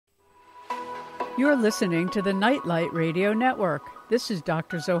You're listening to the Nightlight Radio Network. This is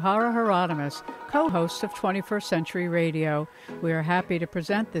Dr. Zohara Hieronimus, co-host of 21st Century Radio. We are happy to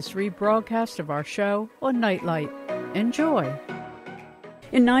present this rebroadcast of our show on Nightlight. Enjoy.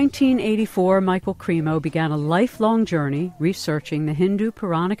 In 1984, Michael Cremo began a lifelong journey researching the Hindu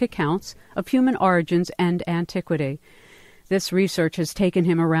Puranic accounts of human origins and antiquity. This research has taken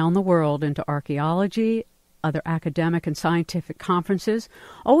him around the world into archeology, other academic and scientific conferences,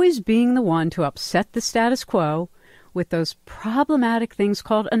 always being the one to upset the status quo with those problematic things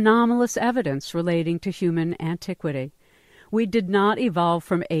called anomalous evidence relating to human antiquity. We did not evolve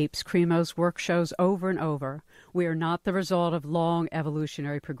from apes, Cremo's work shows over and over. We are not the result of long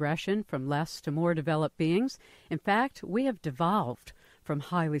evolutionary progression from less to more developed beings. In fact, we have devolved from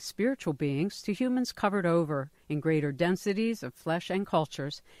highly spiritual beings to humans covered over in greater densities of flesh and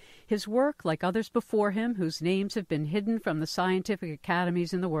cultures. His work, like others before him, whose names have been hidden from the scientific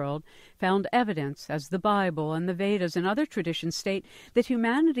academies in the world, found evidence, as the Bible and the Vedas and other traditions state, that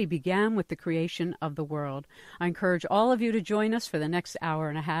humanity began with the creation of the world. I encourage all of you to join us for the next hour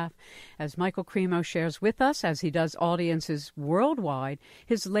and a half as Michael Cremo shares with us, as he does audiences worldwide,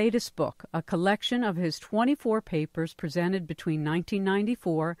 his latest book, a collection of his 24 papers presented between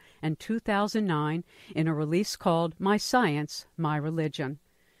 1994 and 2009 in a release called My Science, My Religion.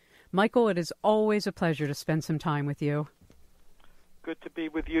 Michael, it is always a pleasure to spend some time with you. Good to be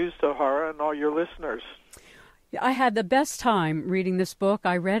with you, Zohara, and all your listeners. I had the best time reading this book.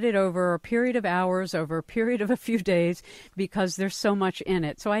 I read it over a period of hours, over a period of a few days, because there's so much in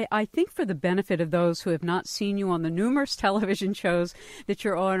it. So I think for the benefit of those who have not seen you on the numerous television shows that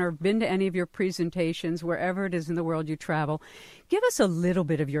you're on or been to any of your presentations, wherever it is in the world you travel, give us a little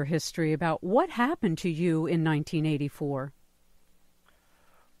bit of your history about what happened to you in 1984.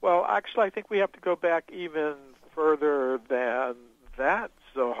 Well, actually, I think we have to go back even further than that,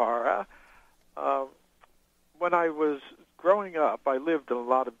 Zohara. When I was growing up, I lived in a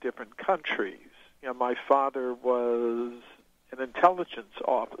lot of different countries. You know, my father was an intelligence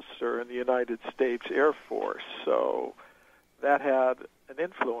officer in the United States Air Force, so that had an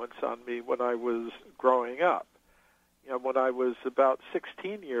influence on me when I was growing up. You know, when I was about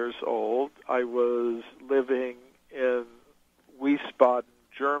 16 years old, I was living in Wiesbaden,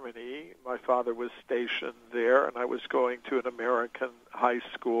 Germany. My father was stationed there, and I was going to an American high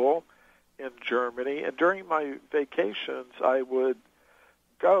school in Germany. And during my vacations, I would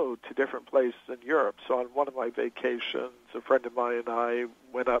go to different places in Europe. So on one of my vacations, a friend of mine and I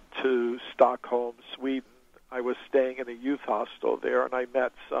went up to Stockholm, Sweden. I was staying in a youth hostel there, and I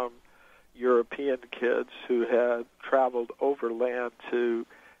met some European kids who had traveled overland to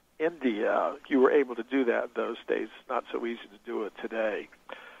India. You were able to do that in those days. It's not so easy to do it today.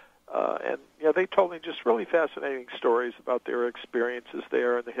 And you know, they told me just really fascinating stories about their experiences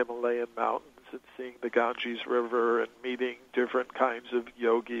there in the Himalayan mountains and seeing the Ganges River and meeting different kinds of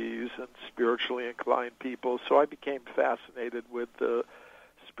yogis and spiritually inclined people. So I became fascinated with the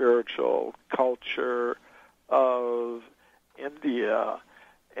spiritual culture of India.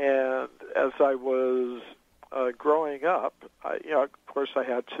 And as I was growing up, of course, I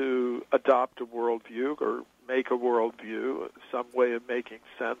had to adopt a worldview or make a worldview, some way of making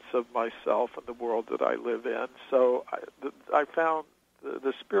sense of myself and the world that I live in. So I found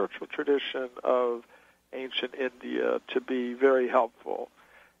the spiritual tradition of ancient India to be very helpful.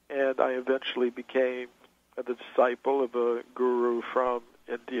 And I eventually became the disciple of a guru from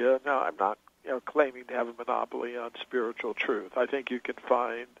India. Now, I'm not claiming to have a monopoly on spiritual truth. I think you can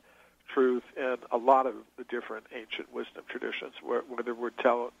find truth in a lot of the different ancient wisdom traditions, whether we're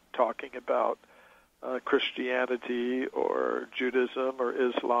talking about Christianity or Judaism or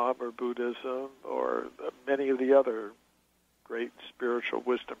Islam or Buddhism or many of the other great spiritual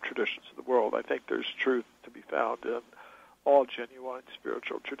wisdom traditions of the world. I think there's truth to be found in all genuine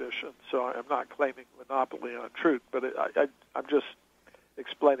spiritual traditions. So I'm not claiming monopoly on truth, but I'm just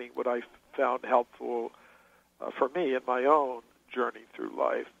explaining what I found helpful for me in my own journey through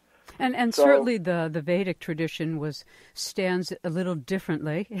life. And so, certainly the Vedic tradition stands a little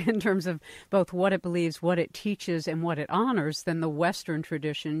differently in terms of both what it believes, what it teaches, and what it honors than the Western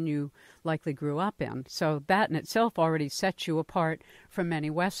tradition you likely grew up in. So that in itself already sets you apart from many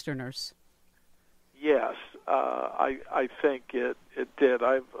Westerners. Yes, I think it did.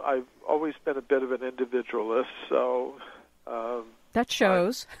 I've always been a bit of an individualist, so that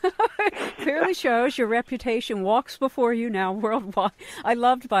shows. Clearly shows. Your reputation walks before you now worldwide. I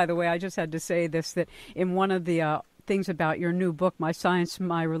loved, by the way, I just had to say this, that in one of the things about your new book, My Science,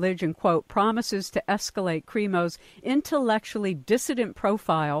 My Religion, quote, promises to escalate Cremo's intellectually dissident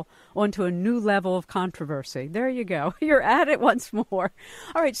profile onto a new level of controversy. There you go. You're at it once more.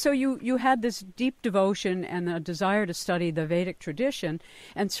 All right, so you had this deep devotion and a desire to study the Vedic tradition,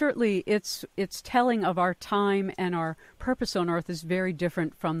 and certainly its telling of our time and our purpose on Earth is very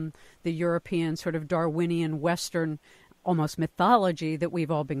different from the European sort of Darwinian Western almost mythology that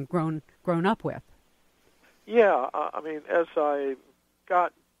we've all been grown up with. Yeah, I mean, as I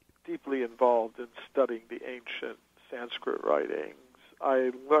got deeply involved in studying the ancient Sanskrit writings,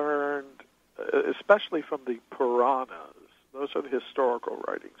 I learned, especially from the Puranas, those are the historical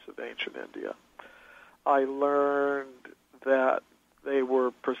writings of ancient India, I learned that they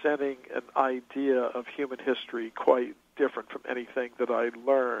were presenting an idea of human history quite different from anything that I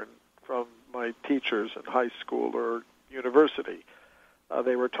learned from my teachers in high school or university.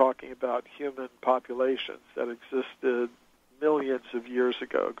 They were talking about human populations that existed millions of years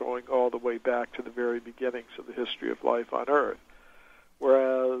ago, going all the way back to the very beginnings of the history of life on Earth.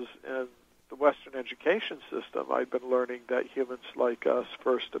 Whereas in the Western education system, I'd been learning that humans like us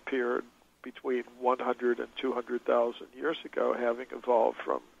first appeared between 100 and 200,000 years ago, having evolved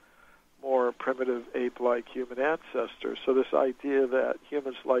from more primitive ape-like human ancestors. So this idea that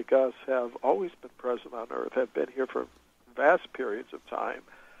humans like us have always been present on Earth, have been here for vast periods of time,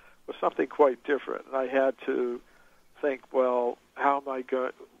 was something quite different. And I had to think, well, how am I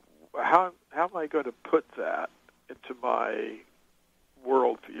going to put that into my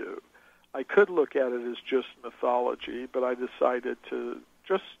worldview? I could look at it as just mythology, but I decided to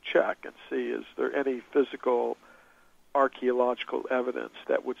just check and see, is there any physical archeological evidence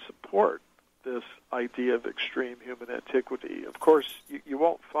that would support this idea of extreme human antiquity? Of course, you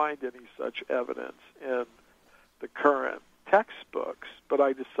won't find any such evidence in the current textbooks, but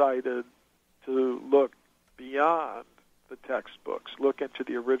I decided to look beyond the textbooks, look into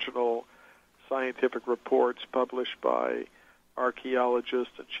the original scientific reports published by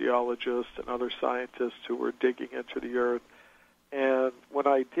archaeologists and geologists and other scientists who were digging into the earth. And when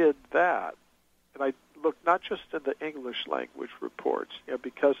I did that, and I looked not just in the English language reports,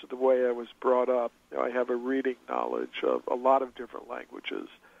 because of the way I was brought up, I have a reading knowledge of a lot of different languages.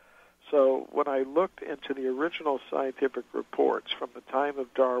 So when I looked into the original scientific reports from the time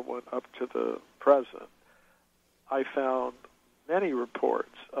of Darwin up to the present, I found many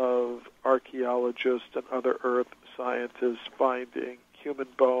reports of archaeologists and other earth scientists finding human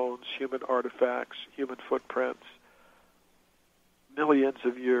bones, human artifacts, human footprints, millions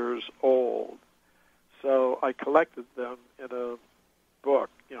of years old. So I collected them in a book,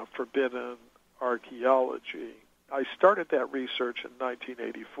 Forbidden Archaeology. I started that research in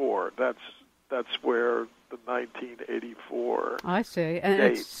 1984. That's where the 1984. I see, and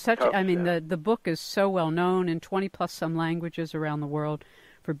it's such. The book is so well known in 20+ some languages around the world.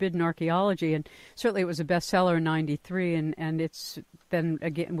 Forbidden Archaeology, and certainly it was a bestseller in '93, and it's then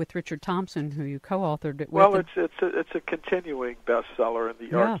again with Richard Thompson, who you co-authored it with. Well, it's a continuing bestseller in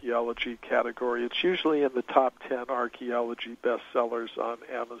the archaeology category. It's usually in the top 10 archaeology bestsellers on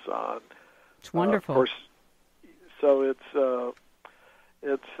Amazon. It's wonderful. Of course, so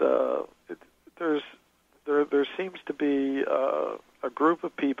there seems to be a group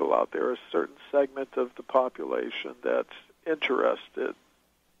of people out there, a certain segment of the population that's interested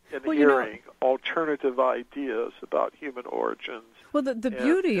in hearing alternative ideas about human origins. Well, the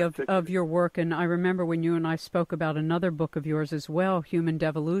beauty of your work, and I remember when you and I spoke about another book of yours as well, Human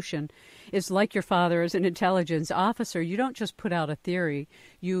Devolution, is like your father as an intelligence officer. You don't just put out a theory.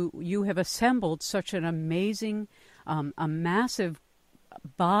 You have assembled such an amazing, a massive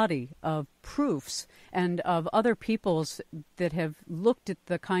body of proofs and of other peoples that have looked at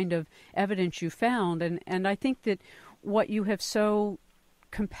the kind of evidence you found. And I think that what you have so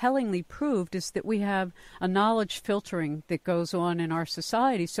compellingly proved is that we have a knowledge filtering that goes on in our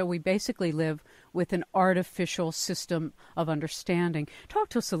society. So we basically live with an artificial system of understanding. Talk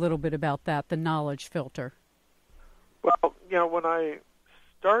to us a little bit about that, the knowledge filter. Well, when I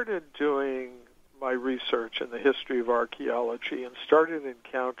started doing my research in the history of archaeology and started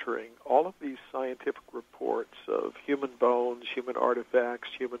encountering all of these scientific reports of human bones, human artifacts,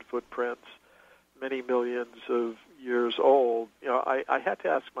 human footprints, many millions of years old, I had to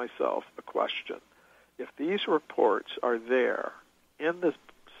ask myself a question. If these reports are there in the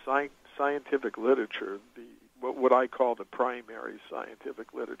scientific literature, what I call the primary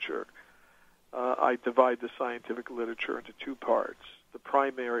scientific literature, I divide the scientific literature into two parts. The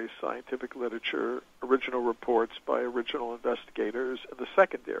primary scientific literature, original reports by original investigators, and the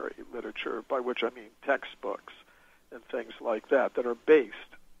secondary literature, by which I mean textbooks and things like that are based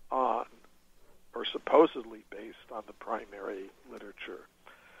on or supposedly based on the primary literature.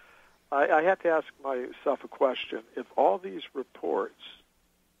 I had to ask myself a question. If all these reports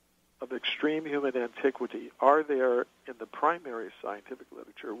of extreme human antiquity are there in the primary scientific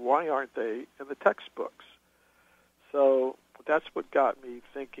literature, why aren't they in the textbooks? So that's what got me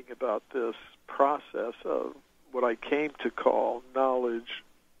thinking about this process of what I came to call knowledge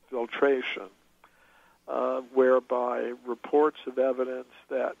filtration, whereby reports of evidence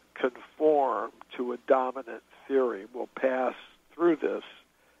that conform to a dominant theory will pass through this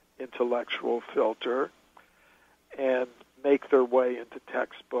intellectual filter and make their way into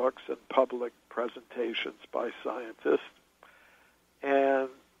textbooks and public presentations by scientists. And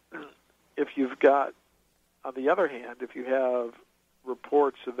if you've got, on the other hand, if you have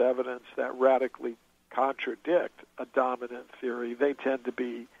reports of evidence that radically contradict a dominant theory, they tend to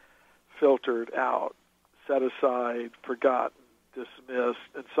be filtered out, set aside, forgotten, dismissed,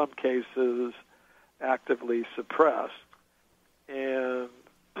 in some cases actively suppressed. And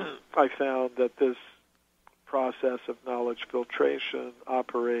I found that this process of knowledge filtration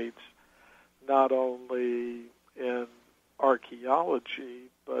operates not only in archaeology,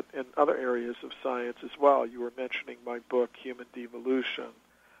 but in other areas of science as well. You were mentioning my book, Human Devolution.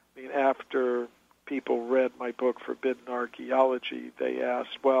 I mean, after people read my book, Forbidden Archaeology, they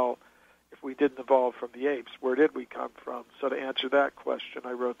asked, well, if we didn't evolve from the apes, where did we come from? So to answer that question,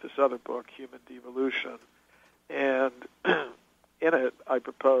 I wrote this other book, Human Devolution. And in it, I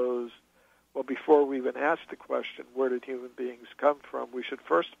proposed, well, before we even ask the question, where did human beings come from, we should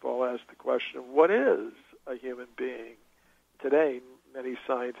first of all ask the question, what is a human being? Today, many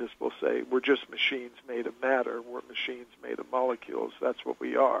scientists will say, we're just machines made of matter, we're machines made of molecules, that's what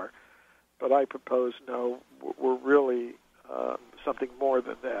we are. But I propose, no, we're really something more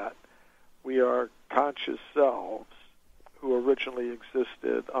than that. We are conscious selves who originally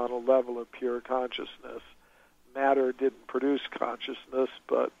existed on a level of pure consciousness. Matter didn't produce consciousness,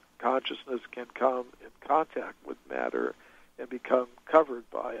 but consciousness can come in contact with matter and become covered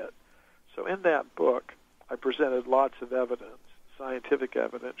by it. So in that book, I presented lots of evidence, scientific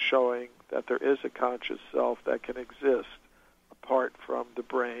evidence, showing that there is a conscious self that can exist apart from the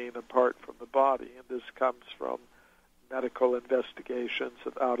brain, apart from the body. And this comes from medical investigations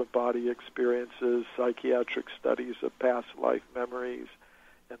of out-of-body experiences, psychiatric studies of past life memories,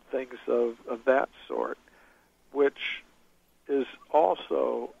 and things of that sort, which is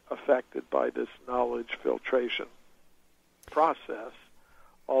also affected by this knowledge filtration process,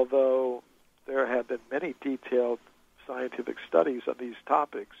 although there have been many detailed scientific studies on these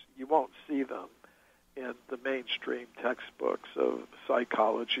topics. You won't see them in the mainstream textbooks of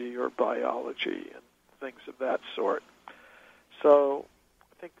psychology or biology and things of that sort. So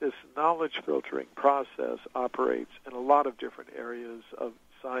I think this knowledge filtering process operates in a lot of different areas of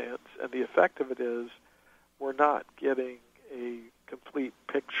science, and the effect of it is we're not getting a complete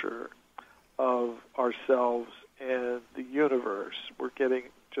picture of ourselves and the universe. We're getting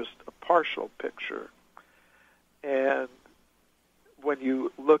just a partial picture. And when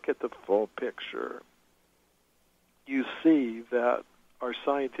you look at the full picture, you see that our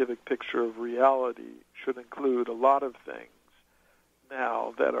scientific picture of reality should include a lot of things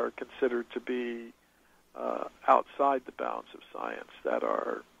now that are considered to be outside the bounds of science, that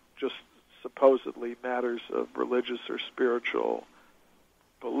are just supposedly matters of religious or spiritual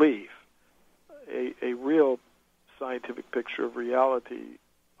belief. A real scientific picture of reality,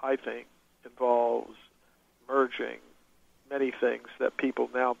 I think, involves merging many things that people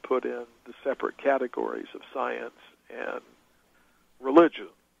now put in the separate categories of science and religion.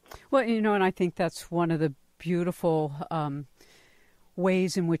 Well, and I think that's one of the beautiful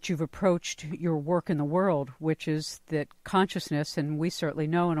ways in which you've approached your work in the world, which is that consciousness, and we certainly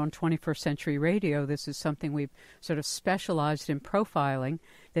know, and on 21st Century Radio, this is something we've sort of specialized in profiling,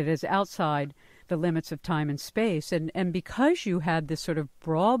 that is outside the limits of time and space. And because you had this sort of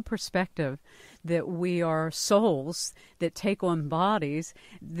broad perspective that we are souls that take on bodies,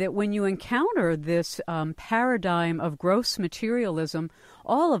 that when you encounter this paradigm of gross materialism,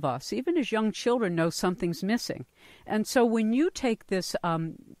 all of us, even as young children, know something's missing. And so when you take this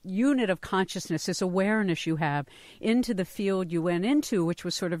unit of consciousness, this awareness you have, into the field you went into, which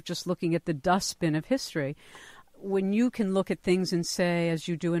was sort of just looking at the dustbin of history, when you can look at things and say, as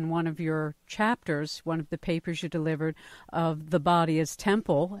you do in one of your chapters, one of the papers you delivered, of the body as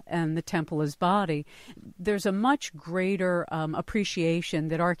temple and the temple as body, there's a much greater appreciation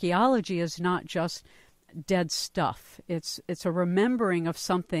that archaeology is not just dead stuff. It's a remembering of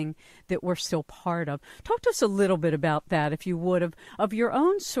something that we're still part of. Talk to us a little bit about that, if you would, of your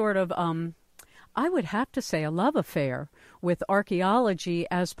own sort of, I would have to say, a love affair with archaeology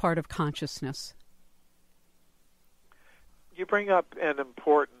as part of consciousness. you bring up an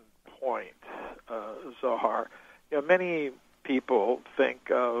important point, Zohar. Many people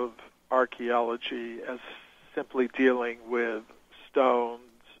think of archaeology as simply dealing with stones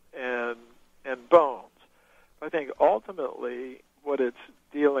and bones. I think ultimately what it's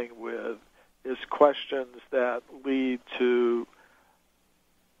dealing with is questions that lead to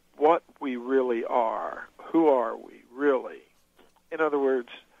what we really are. Who are we really? In other words,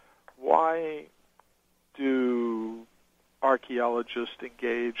 why do archaeologists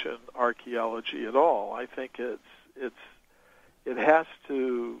engage in archaeology at all? I think it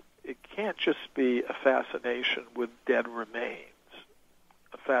can't just be a fascination with dead remains,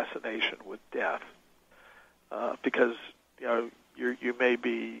 a fascination with death, because you may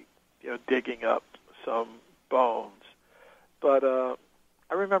be digging up some bones. But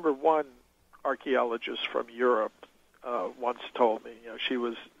I remember one archaeologist from Europe once told me, she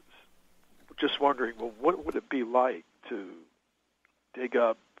was just wondering, well, what would it be like to dig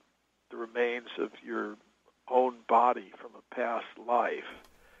up the remains of your own body from a past life?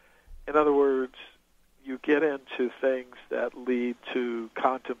 In other words, you get into things that lead to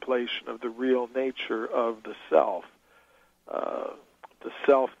contemplation of the real nature of the self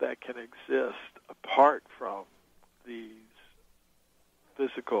that can exist apart from these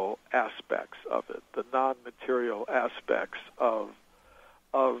physical aspects of it, the non-material aspects of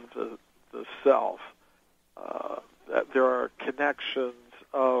the self. That there are connections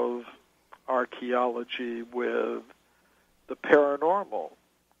of archaeology with the paranormal.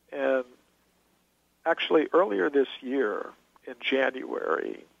 And actually, earlier this year, in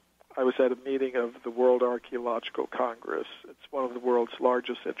January, I was at a meeting of the World Archeological Congress. It's one of the world's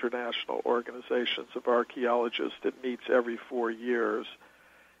largest international organizations of archaeologists. It meets every 4 years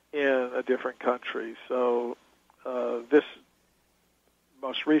in a different country. So this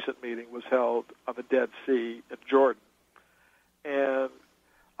most recent meeting was held on the Dead Sea in Jordan. And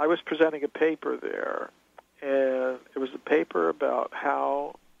I was presenting a paper there, and it was a paper about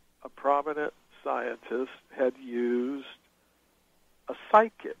how a prominent scientist had used a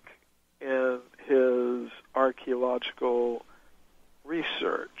psychic in his archaeological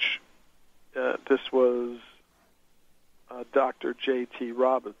research. This was Dr. J.T.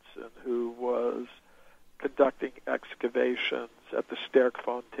 Robinson, who was conducting excavations at the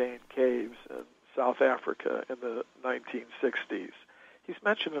Sterkfontein Caves in South Africa in the 1960s. He's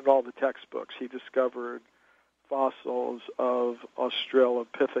mentioned in all the textbooks. He discovered fossils of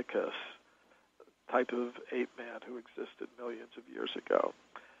Australopithecus, type of ape man who existed millions of years ago.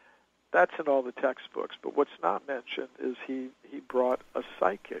 That's in all the textbooks, but what's not mentioned is he brought a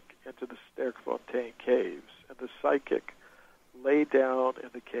psychic into the Sterkfontein Caves, and the psychic lay down in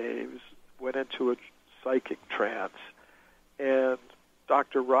the caves, went into a psychic trance, and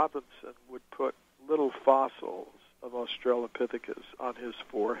Dr. Robinson would put little fossils of Australopithecus on his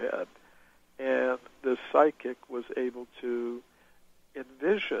forehead, and the psychic was able to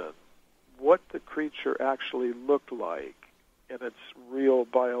envision what the creature actually looked like in its real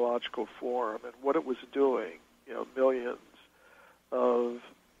biological form and what it was doing, millions of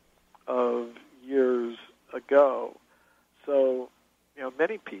years ago. So,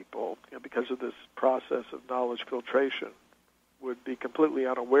 many people, because of this process of knowledge filtration, would be completely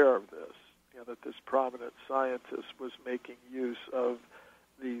unaware of this, that this prominent scientist was making use of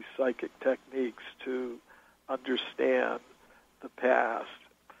these psychic techniques to understand the past.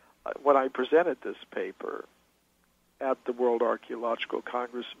 When I presented this paper at the World Archeological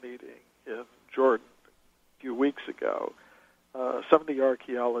Congress meeting in Jordan a few weeks ago, some of the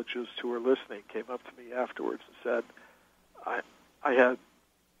archaeologists who were listening came up to me afterwards and said, I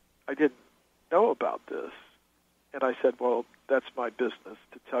didn't know about this. And I said, well, that's my business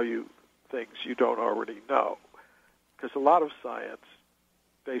to tell you things you don't already know. Because a lot of science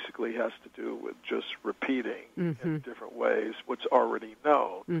basically has to do with just repeating in different ways what's already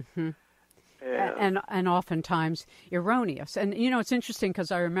known. Mm-hmm. And oftentimes erroneous. And, it's interesting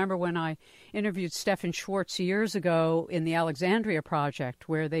because I remember when I interviewed Stefan Schwartz years ago in the Alexandria Project,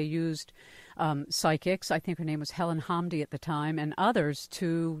 where they used psychics, I think her name was Helen Hamdi at the time, and others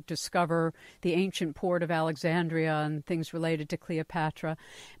to discover the ancient port of Alexandria and things related to Cleopatra.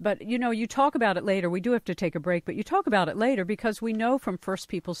 But, you talk about it later. We do have to take a break, but you talk about it later because we know from First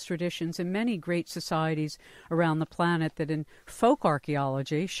Peoples traditions in many great societies around the planet that in folk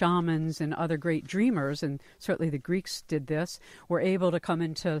archaeology, shamans and other great dreamers, and certainly the Greeks did this, were able to come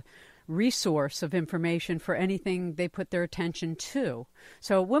into resource of information for anything they put their attention to.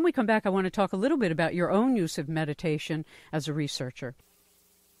 So when we come back, I want to talk a little bit about your own use of meditation as a researcher.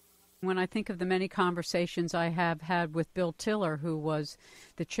 When I think of the many conversations I have had with Bill Tiller, who was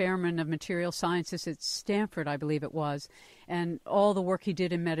the chairman of material sciences at Stanford, I believe it was, and all the work he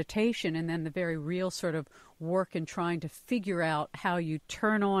did in meditation, and then the very real sort of work in trying to figure out how you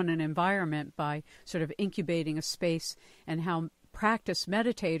turn on an environment by sort of incubating a space, and how practice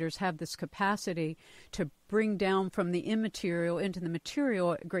meditators have this capacity to bring down from the immaterial into the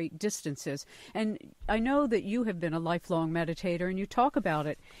material at great distances. And I know that you have been a lifelong meditator, and you talk about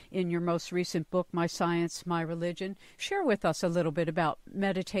it in your most recent book, My Science, My Religion. Share with us a little bit about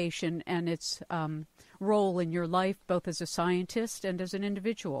meditation and its role in your life, both as a scientist and as an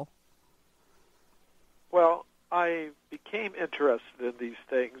individual. Well, I became interested in these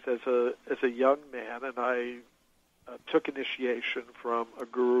things as a young man, and I took initiation from a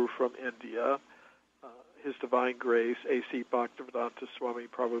guru from India, His Divine Grace, A.C. Bhaktivedanta Swami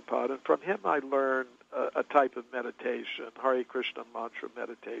Prabhupada. And from him I learned a type of meditation, Hare Krishna mantra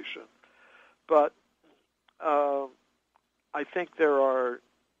meditation. But I think there are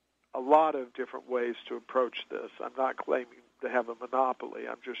a lot of different ways to approach this. I'm not claiming to have a monopoly.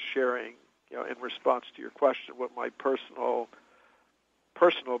 I'm just sharing, in response to your question, what my personal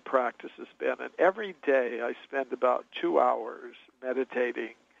practice has been. And every day I spend about 2 hours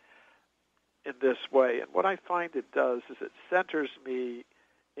meditating in this way. And what I find it does is it centers me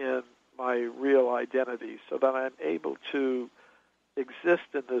in my real identity so that I'm able to exist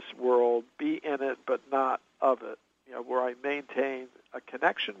in this world, be in it, but not of it, where I maintain a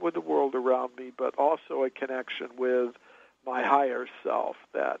connection with the world around me, but also a connection with my higher self,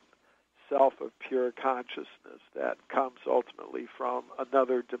 that self of pure consciousness that comes ultimately from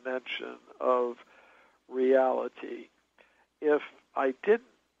another dimension of reality. If I didn't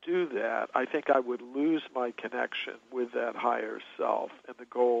do that, I think I would lose my connection with that higher self and the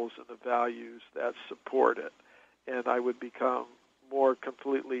goals and the values that support it, and I would become more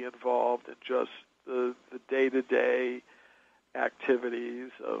completely involved in just the day-to-day activities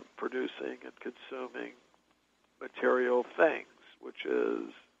of producing and consuming material things, which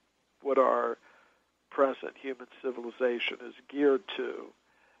is what our present human civilization is geared to.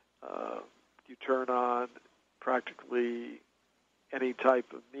 You turn on practically any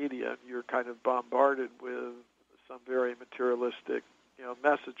type of media, you're kind of bombarded with some very materialistic,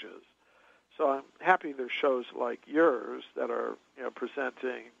 messages. So I'm happy there's shows like yours that are,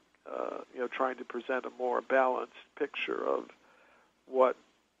 presenting, trying to present a more balanced picture of what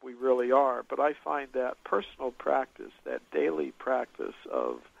we really are. But I find that personal practice, that daily practice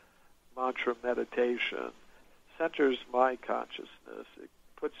of mantra meditation, centers my consciousness. It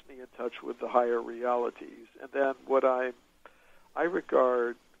puts me in touch with the higher realities. And then I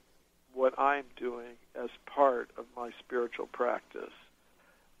regard what I'm doing as part of my spiritual practice.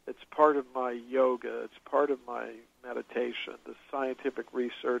 It's part of my yoga. It's part of my meditation, the scientific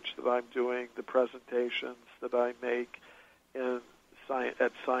research that I'm doing, the presentations that I make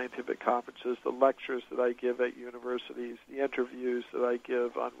at scientific conferences, the lectures that I give at universities, the interviews that I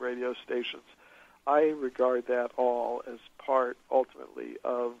give on radio stations. I regard that all as part, ultimately,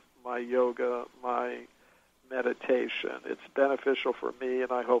 of my yoga, my meditation. It's beneficial for me,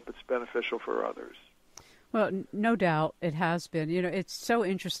 and I hope it's beneficial for others. Well, no doubt it has been. It's so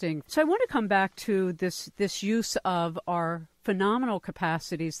interesting. So I want to come back to this use of our phenomenal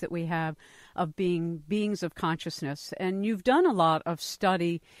capacities that we have of being beings of consciousness. And you've done a lot of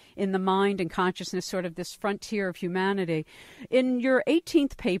study in the mind and consciousness, sort of this frontier of humanity. In your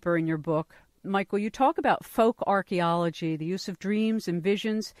 18th paper in your book, Michael, you talk about folk archaeology, the use of dreams and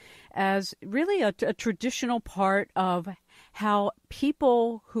visions as really a traditional part of how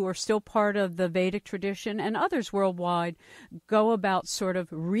people who are still part of the Vedic tradition and others worldwide go about sort of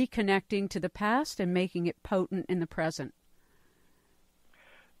reconnecting to the past and making it potent in the present.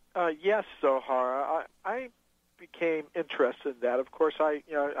 Yes, Zohara. I became interested in that. Of course, I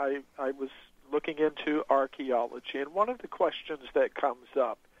was looking into archaeology, and one of the questions that comes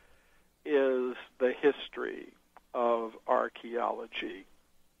up is the history of archaeology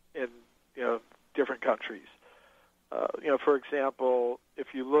in different countries. For example, if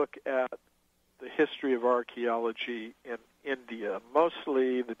you look at the history of archaeology in India,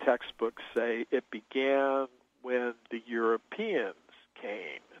 mostly the textbooks say it began when the Europeans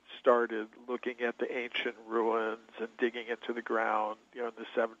came and started looking at the ancient ruins and digging into the ground, in the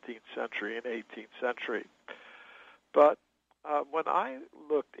 17th century and 18th century. But when I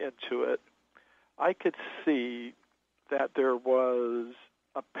looked into it, I could see that there was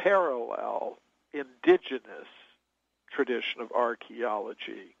a parallel indigenous tradition of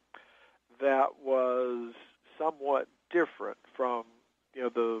archaeology that was somewhat different from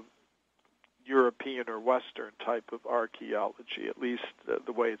the European or Western type of archaeology, at least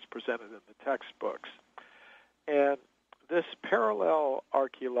the way it's presented in the textbooks. And this parallel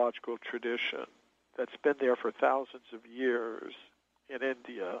archaeological tradition that's been there for thousands of years in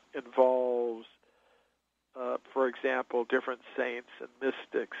India involves, for example, different saints and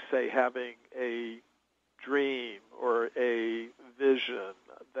mystics, say, having a dream or a vision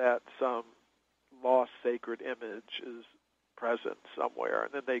that some lost sacred image is present somewhere,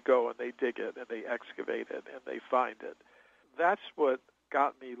 and then they go and they dig it and they excavate it and they find it. That's what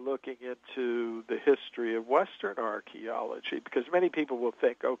got me looking into the history of Western archaeology, because many people will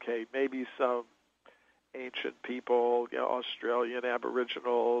think, okay, maybe some ancient people, Australian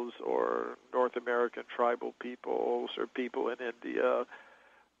Aboriginals or North American tribal peoples or people in India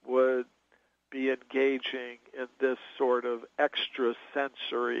would be engaging in this sort of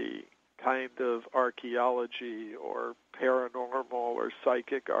extrasensory kind of archaeology or paranormal or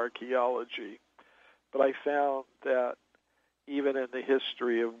psychic archaeology. But I found that even in the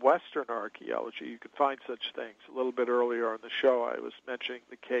history of Western archaeology, you can find such things. A little bit earlier on the show, I was mentioning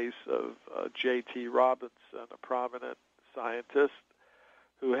the case of J.T. Robinson, a prominent scientist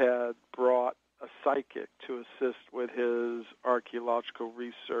who had brought a psychic to assist with his archaeological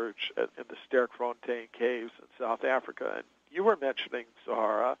research in the Sterkfontein caves in South Africa. And you were mentioning,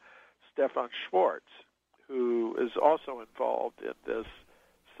 Zohara, Stefan Schwartz, who is also involved in this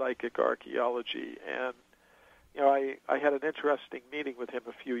psychic archaeology. And I had an interesting meeting with him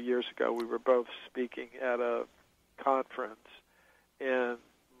a few years ago. We were both speaking at a conference in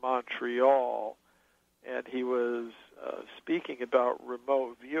Montreal, and he was speaking about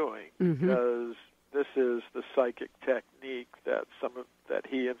remote viewing, because this is the psychic technique that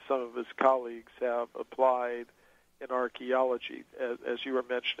he and some of his colleagues have applied in archaeology, as you were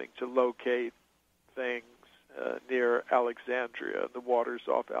mentioning, to locate things near Alexandria, the waters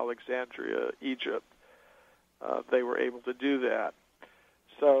off Alexandria, Egypt. They were able to do that.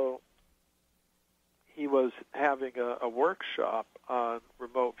 So he was having a workshop on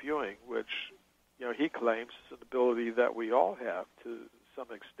remote viewing, which he claims is an ability that we all have to some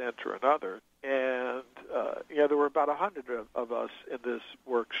extent or another. And there were about 100 of us in this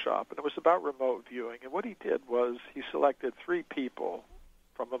workshop, and it was about remote viewing. And what he did was he selected 3 people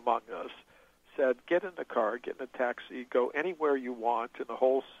from among us, said, get in the car, get in a taxi, go anywhere you want in the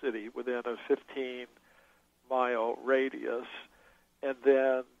whole city within a 15-mile radius, and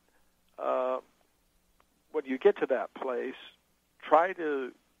then when you get to that place, try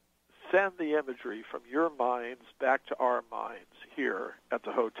to send the imagery from your minds back to our minds here at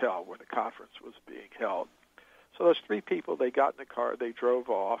the hotel where the conference was being held. So those 3 people, they got in the car, they drove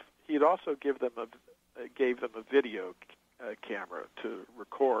off. He'd also gave them a video camera to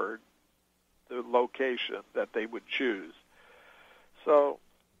record the location that they would choose. So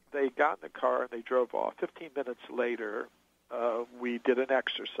they got in the car and they drove off. 15 minutes later, we did an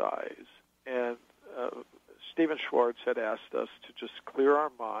exercise, and Stephen Schwartz had asked us to just clear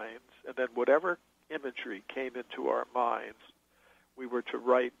our minds, and then whatever imagery came into our minds, we were to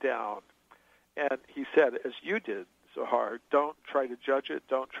write down. And he said, as you did, Zohar, don't try to judge it,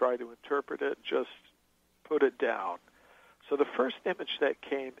 don't try to interpret it, just put it down. So the first image that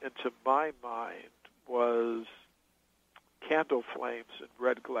came into my mind was candle flames in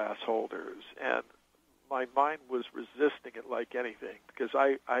red glass holders, and my mind was resisting it like anything, because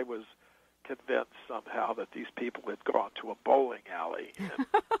I was convinced somehow that these people had gone to a bowling alley. And,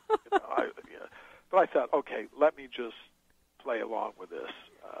 but I thought, okay, let me just play along with this.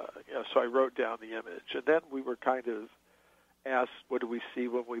 So I wrote down the image, and then we were kind of asked, what do we see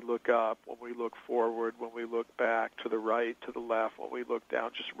when we look up, when we look forward, when we look back, to the right, to the left, when we look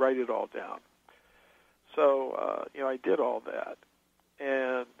down, just write it all down. So, I did all that.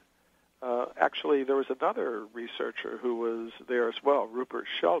 And actually, there was another researcher who was there as well, Rupert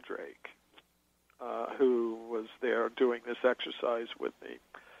Sheldrake, who was there doing this exercise with me.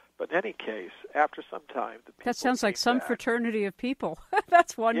 But in any case, after some time, the people that sounds like some back. Fraternity of people.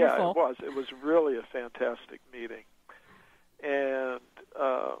 That's wonderful. Yeah, it was. It was really a fantastic meeting. And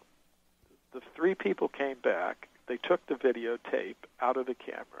the 3 people came back. They took the videotape out of the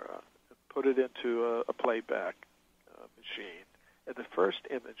camera and put it into a playback machine. And the first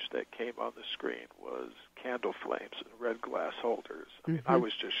image that came on the screen was candle flames in red glass holders. I mean, I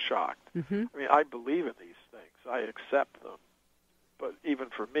was just shocked. I mean, I believe in these things. I accept them. But even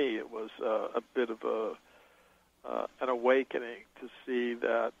for me, it was a bit of an awakening to see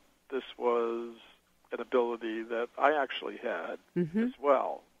that this was an ability that I actually had as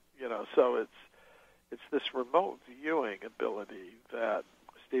well. So it's this remote viewing ability that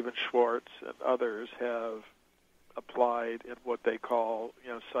Stephen Schwartz and others have applied in what they call,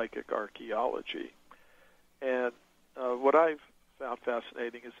 psychic archaeology. And what I've found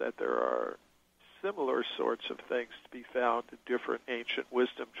fascinating is that there are similar sorts of things to be found in different ancient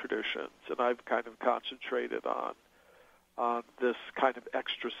wisdom traditions, and I've kind of concentrated on this kind of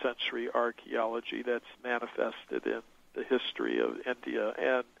extrasensory archaeology that's manifested in the history of India.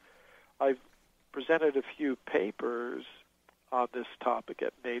 And I've presented a few papers on this topic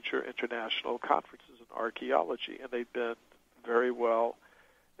at major international conferences in archaeology, and they've been very well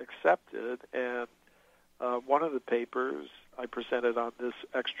accepted. And one of the papers I presented on this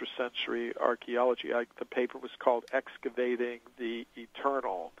extrasensory archaeology, the paper was called Excavating the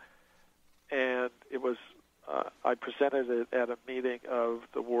Eternal, and it was I presented it at a meeting of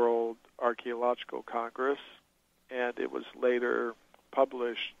the World Archaeological Congress, and it was later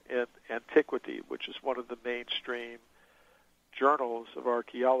published in Antiquity, which is one of the mainstream journals of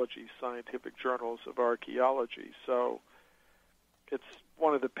archaeology, scientific journals of archaeology. So it's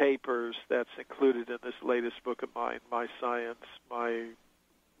one of the papers that's included in this latest book of mine, My Science,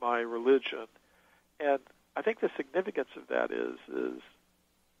 My Religion. And I think the significance of that is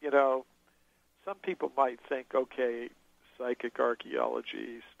some people might think, okay, psychic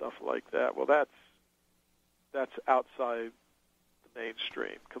archaeology, stuff like that, well, that's outside the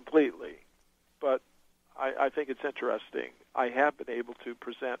mainstream completely. But I think it's interesting. I have been able to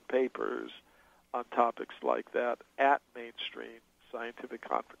present papers on topics like that at mainstream scientific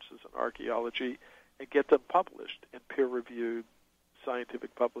conferences in archaeology and get them published in peer-reviewed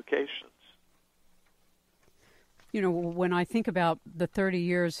scientific publications. When I think about the 30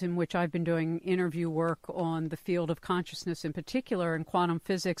 years in which I've been doing interview work on the field of consciousness in particular and quantum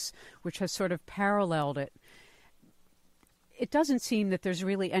physics, which has sort of paralleled it, it doesn't seem that there's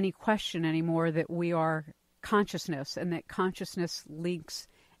really any question anymore that we are consciousness and that consciousness links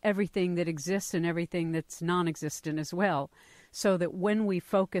everything that exists and everything that's non-existent as well. So that when we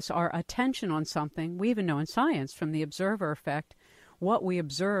focus our attention on something, we even know in science from the observer effect, what we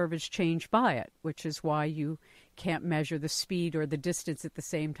observe is changed by it, which is why you can't measure the speed or the distance at the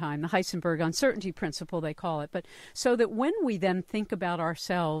same time. The Heisenberg uncertainty principle, they call it. But so that when we then think about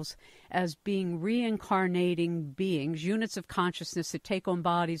ourselves as being reincarnating beings, units of consciousness that take on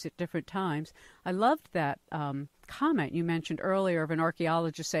bodies at different times, I loved that comment you mentioned earlier of an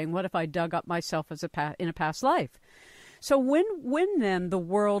archaeologist saying, what if I dug up myself as in a past life? So when then the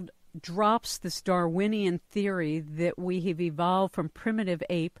world drops this Darwinian theory that we have evolved from primitive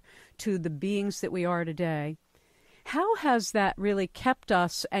ape to the beings that we are today, how has that really kept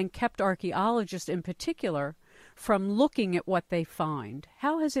us and kept archaeologists in particular from looking at what they find?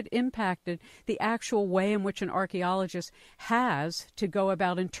 How has it impacted the actual way in which an archaeologist has to go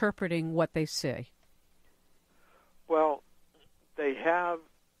about interpreting what they see? Well, they have.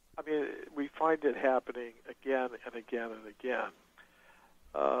 I mean, we find it happening again and again and again.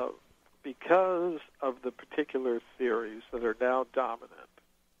 Because of the particular theories that are now dominant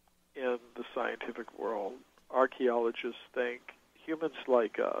in the scientific world, archaeologists think humans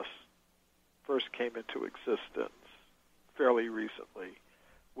like us first came into existence fairly recently,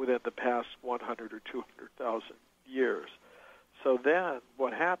 within the past 100 or 200,000 years. So then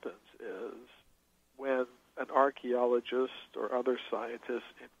what happens is when an archaeologist or other scientist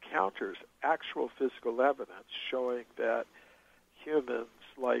encounters actual physical evidence showing that humans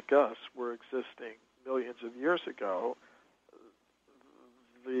like us were existing millions of years ago,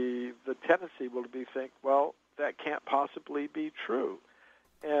 the tendency will be to think, well, that can't possibly be true.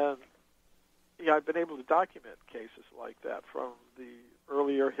 And I've been able to document cases like that from the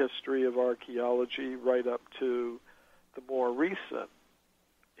earlier history of archaeology right up to the more recent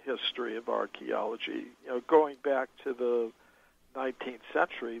history of archaeology. Going back to the 19th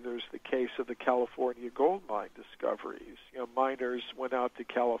century, there's the case of the California gold mine discoveries. Miners went out to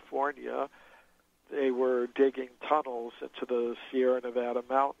California. They were digging tunnels into the Sierra Nevada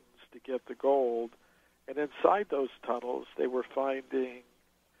mountains to get the gold. And inside those tunnels, they were finding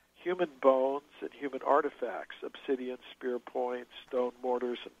human bones and human artifacts, obsidian spear points, stone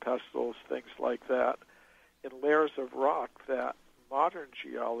mortars and pestles, things like that, in layers of rock that modern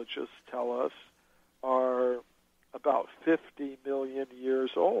geologists tell us are about 50 million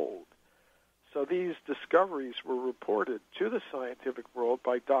years old. So these discoveries were reported to the scientific world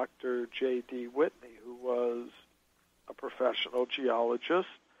by Dr. J.D. Whitney, who was a professional geologist,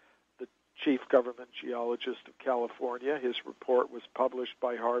 the chief government geologist of California. His report was published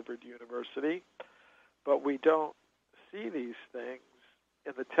by Harvard University. But we don't see these things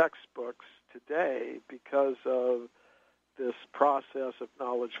in the textbooks today because of this process of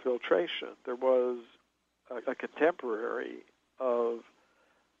knowledge filtration. There was a contemporary of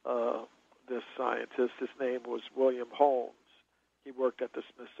this scientist. His name was William Holmes. He worked at the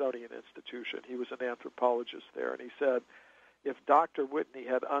Smithsonian Institution. He was an anthropologist there, and he said, if Dr. Whitney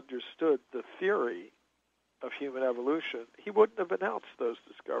had understood the theory of human evolution, he wouldn't have announced those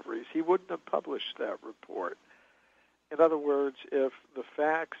discoveries. He wouldn't have published that report. In other words, if the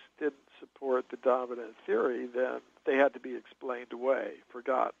facts didn't support the dominant theory, then they had to be explained away,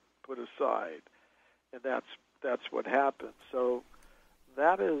 forgotten, put aside. And that's what happened. So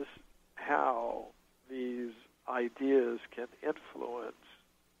that is how these ideas can influence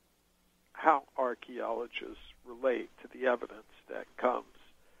how archaeologists relate to the evidence that comes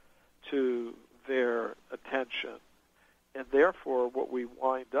to their attention. And therefore, what we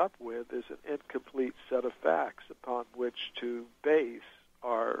wind up with is an incomplete set of facts upon which to base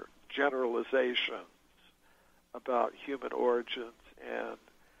our generalizations about human origins and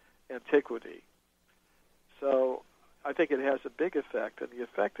antiquity. So I think it has a big effect, and the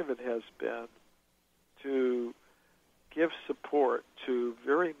effect of it has been to give support to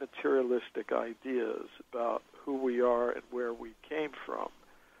very materialistic ideas about who we are and where we came from.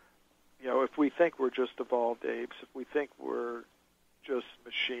 You know, if we think we're just evolved apes, if we think we're just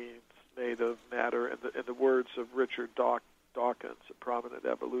machines made of matter, in the words of Richard Dawkins, a prominent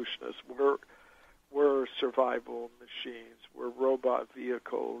evolutionist, we're survival machines, we're robot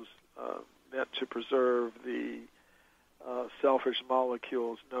vehicles meant to preserve the selfish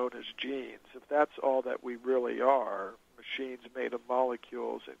molecules known as genes. If that's all that we really are, machines made of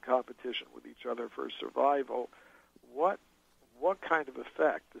molecules in competition with each other for survival, what kind of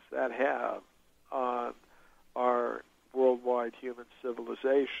effect does that have on our worldwide human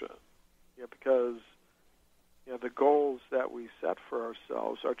civilization? You know, because the goals that we set for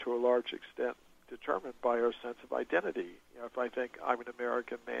ourselves are to a large extent determined by our sense of identity. If I think I'm an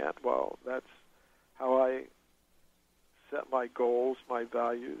American man, well, that's how I set my goals, my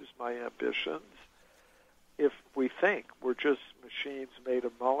values, my ambitions. If we think we're just machines made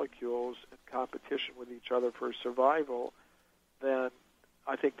of molecules in competition with each other for survival, then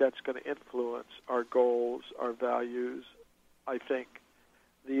I think that's going to influence our goals, our values. I think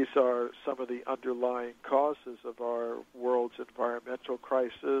these are some of the underlying causes of our world's environmental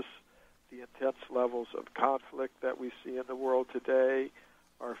crisis, the intense levels of conflict that we see in the world today,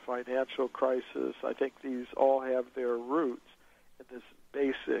 our financial crisis. I think these all have their roots in this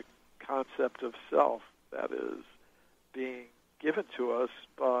basic concept of self that is being given to us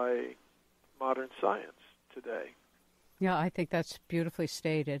by modern science today. Yeah, I think that's beautifully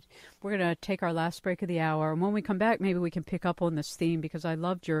stated. We're going to take our last break of the hour, and when we come back, maybe we can pick up on this theme, because I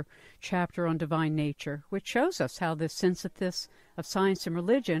loved your chapter on divine nature, which shows us how this synthesis of science and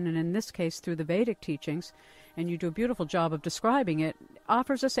religion, and in this case through the Vedic teachings, and you do a beautiful job of describing it,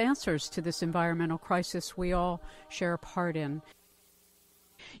 offers us answers to this environmental crisis we all share a part in.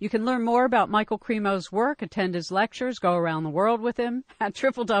 You can learn more about Michael Cremo's work, attend his lectures, go around the world with him at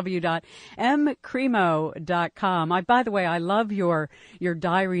www.mcremo.com. By the way, I love your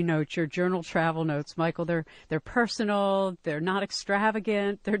diary notes, your journal travel notes, Michael. They're personal, they're not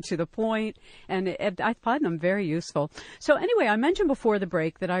extravagant, they're to the point, and I find them very useful. So anyway, I mentioned before the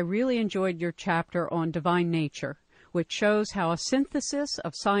break that I really enjoyed your chapter on divine nature, which shows how a synthesis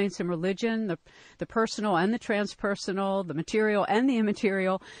of science and religion, the personal and the transpersonal, the material and the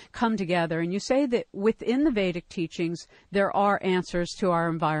immaterial, come together. And you say that within the Vedic teachings, there are answers to our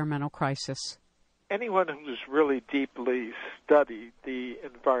environmental crisis. Anyone who's really deeply studied the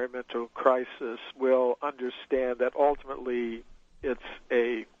environmental crisis will understand that ultimately it's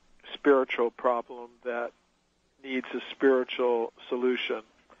a spiritual problem that needs a spiritual solution.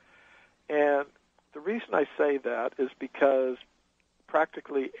 And the reason I say that is because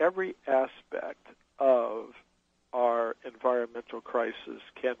practically every aspect of our environmental crisis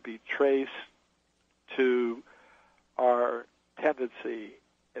can be traced to our tendency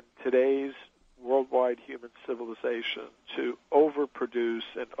in today's worldwide human civilization to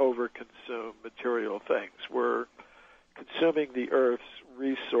overproduce and overconsume material things. We're consuming the Earth's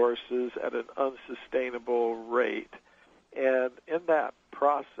resources at an unsustainable rate. And in that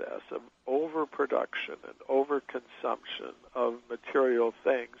process of overproduction and overconsumption of material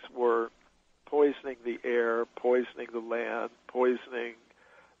things, we're poisoning the air, poisoning the land, poisoning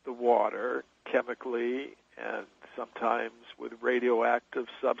the water chemically, and sometimes with radioactive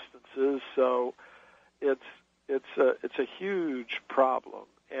substances. So it's a huge problem,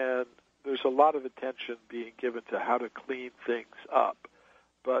 and there's a lot of attention being given to how to clean things up.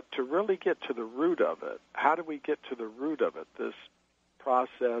 But to really get to the root of it, how do we get to the root of it, this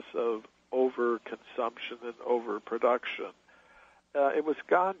process of overconsumption and overproduction? It was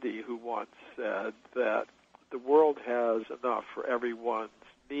Gandhi who once said that the world has enough for everyone's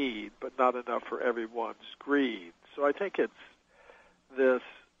need, but not enough for everyone's greed. So I think it's this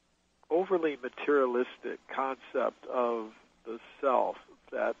overly materialistic concept of the self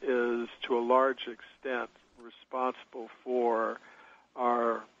that is, to a large extent, responsible for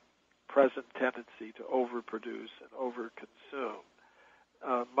our present tendency to overproduce and overconsume.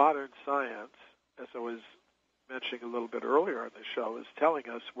 Modern science, as I was mentioning a little bit earlier on the show, is telling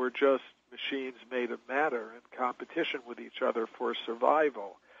us we're just machines made of matter in competition with each other for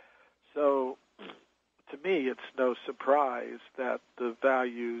survival. So, to me, it's no surprise that the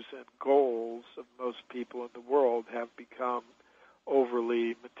values and goals of most people in the world have become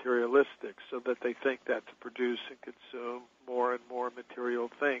overly materialistic, so that they think that to produce and consume more and more material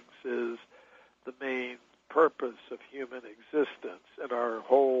things is the main purpose of human existence. And our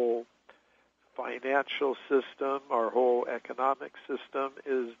whole financial system, our whole economic system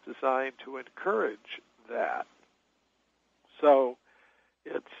is designed to encourage that. So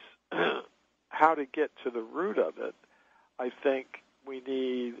it's how to get to the root of it. I think we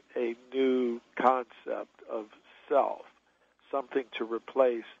need a new concept of self, something to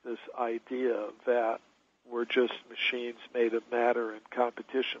replace this idea that we're just machines made of matter in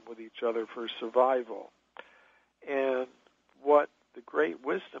competition with each other for survival. And what the great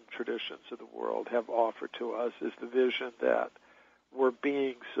wisdom traditions of the world have offered to us is the vision that we're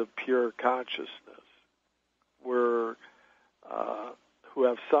beings of pure consciousness. We're who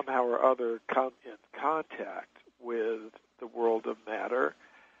have somehow or other come in contact with the world of matter,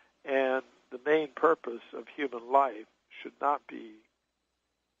 and the main purpose of human life should not be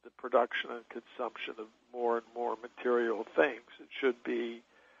the production and consumption of more and more material things. It should be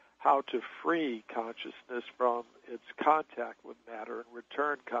how to free consciousness from its contact with matter and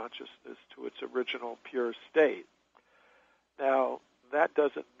return consciousness to its original pure state. Now, that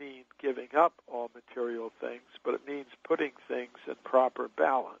doesn't mean giving up all material things, but it means putting things in proper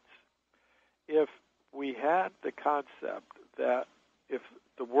balance. If we had the concept that if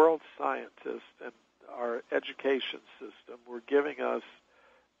the world scientists and our education system were giving us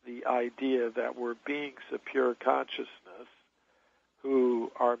the idea that we're beings of pure consciousness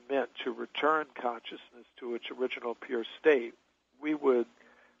who are meant to return consciousness to its original pure state, we would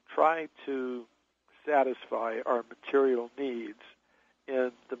try to satisfy our material needs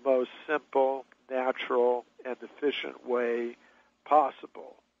in the most simple, natural, and efficient way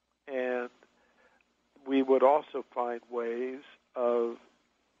possible. And we would also find ways of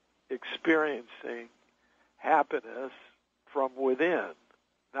experiencing happiness from within,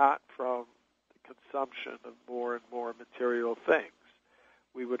 not from the consumption of more and more material things.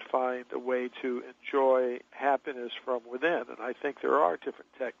 We would find a way to enjoy happiness from within. And I think there are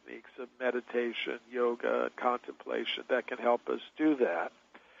different techniques of meditation, yoga, contemplation that can help us do that.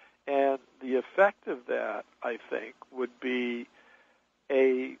 And the effect of that, I think, would be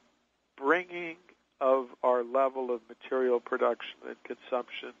a bringing of our level of material production and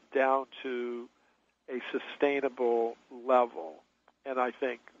consumption down to a sustainable level. And I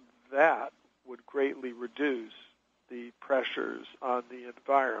think that would greatly reduce the pressures on the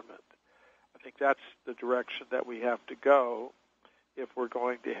environment. I think that's the direction that we have to go if we're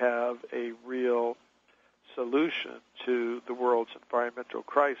going to have a real solution to the world's environmental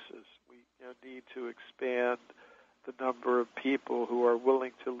crisis. We need to expand the number of people who are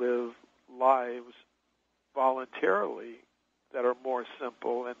willing to live lives voluntarily that are more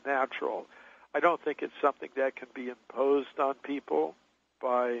simple and natural. I don't think it's something that can be imposed on people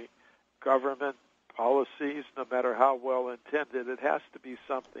by government policies, no matter how well intended. It has to be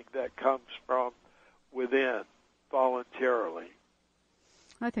something that comes from within voluntarily.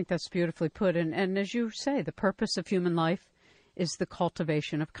 I think that's beautifully put. And as you say, the purpose of human life is the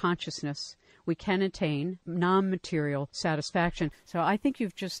cultivation of consciousness. We can attain non-material satisfaction. So I think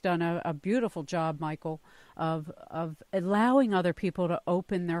you've just done a beautiful job, Michael, of allowing other people to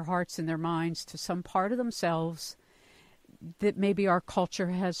open their hearts and their minds to some part of themselves that maybe our culture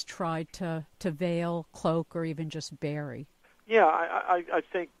has tried to veil, cloak, or even just bury. Yeah, I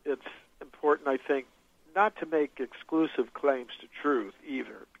think it's important, I think, not to make exclusive claims to truth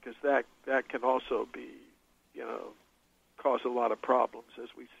either, because that can also be, cause a lot of problems as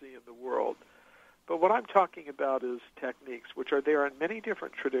we see in the world. But what I'm talking about is techniques which are there in many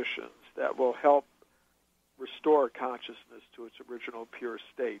different traditions that will help restore consciousness to its original pure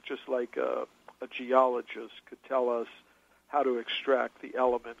state, just like a geologist could tell us how to extract the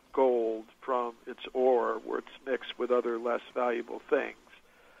element gold from its ore where it's mixed with other less valuable things.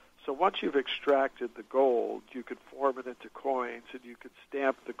 So once you've extracted the gold, you could form it into coins, and you could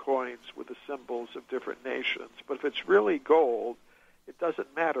stamp the coins with the symbols of different nations. But if it's really gold, it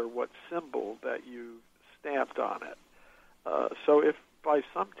doesn't matter what symbol that you stamped on it. So if by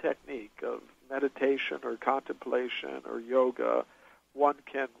some technique of meditation or contemplation or yoga, one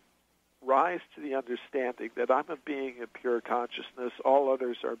can rise to the understanding that I'm a being of pure consciousness, all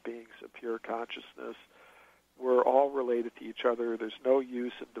others are beings of pure consciousness, we're all related to each other, there's no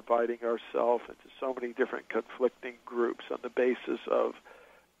use in dividing ourselves into so many different conflicting groups on the basis of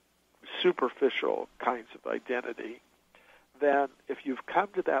superficial kinds of identity, then if you've come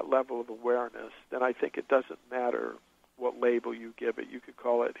to that level of awareness, then I think it doesn't matter what label you give it. You could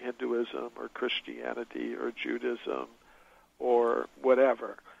call it Hinduism or Christianity or Judaism or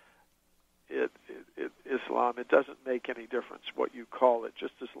whatever. Islam, it doesn't make any difference what you call it,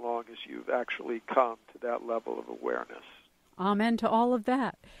 just as long as you've actually come to that level of awareness. Amen to all of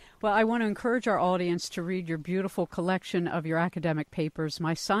that. Well, I want to encourage our audience to read your beautiful collection of your academic papers,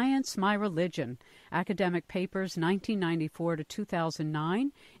 My Science, My Religion, Academic Papers 1994 to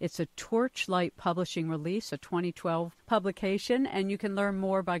 2009. It's a Torchlight Publishing release, a 2012 publication, and you can learn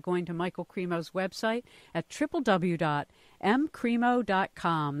more by going to Michael Cremo's website at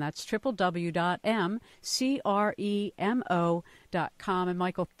www.mcremo.com. That's www.mcremo.com. And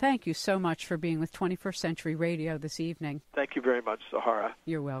Michael, thank you so much for being with 21st Century Radio this evening. Thank you very much, Zohara.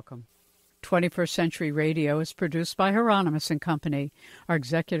 You're welcome. 21st Century Radio is produced by Hieronimus and Company. Our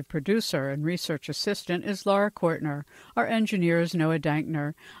executive producer and research assistant is Laura Kortner. Our engineer is Noah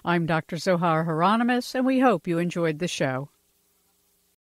Dankner. I'm Dr. Zohara Hieronimus, and we hope you enjoyed the show.